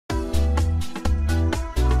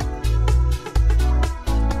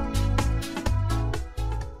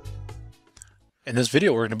In this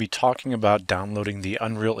video, we're going to be talking about downloading the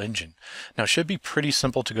Unreal Engine. Now, it should be pretty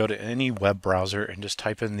simple to go to any web browser and just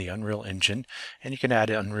type in the Unreal Engine, and you can add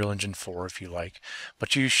Unreal Engine 4 if you like.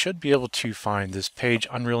 But you should be able to find this page,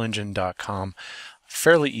 unrealengine.com,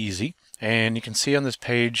 fairly easy. And you can see on this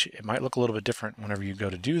page, it might look a little bit different whenever you go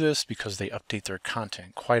to do this because they update their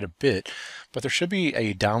content quite a bit. But there should be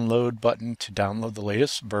a download button to download the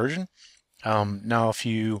latest version. Now, if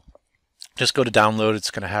you just go to download, it's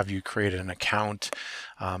going to have you create an account.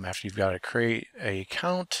 After you've got to create an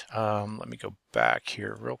account, let me go back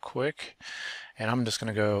here real quick, and I'm just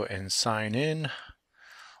going to go and sign in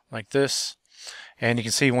like this. And you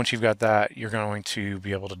can see once you've got that, you're going to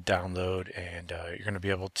be able to download, and you're going to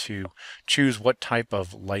be able to choose what type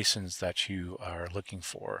of license that you are looking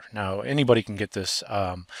for. Now, anybody can get this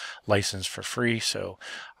license for free, so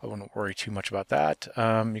I wouldn't worry too much about that.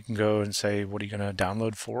 You can go and say, what are you going to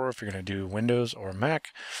download for, if you're going to do Windows or Mac.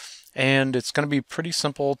 And it's going to be pretty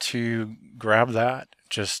simple to grab that.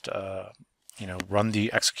 Just run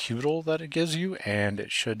the executable that it gives you, and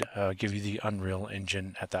it should give you the Unreal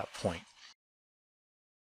Engine at that point.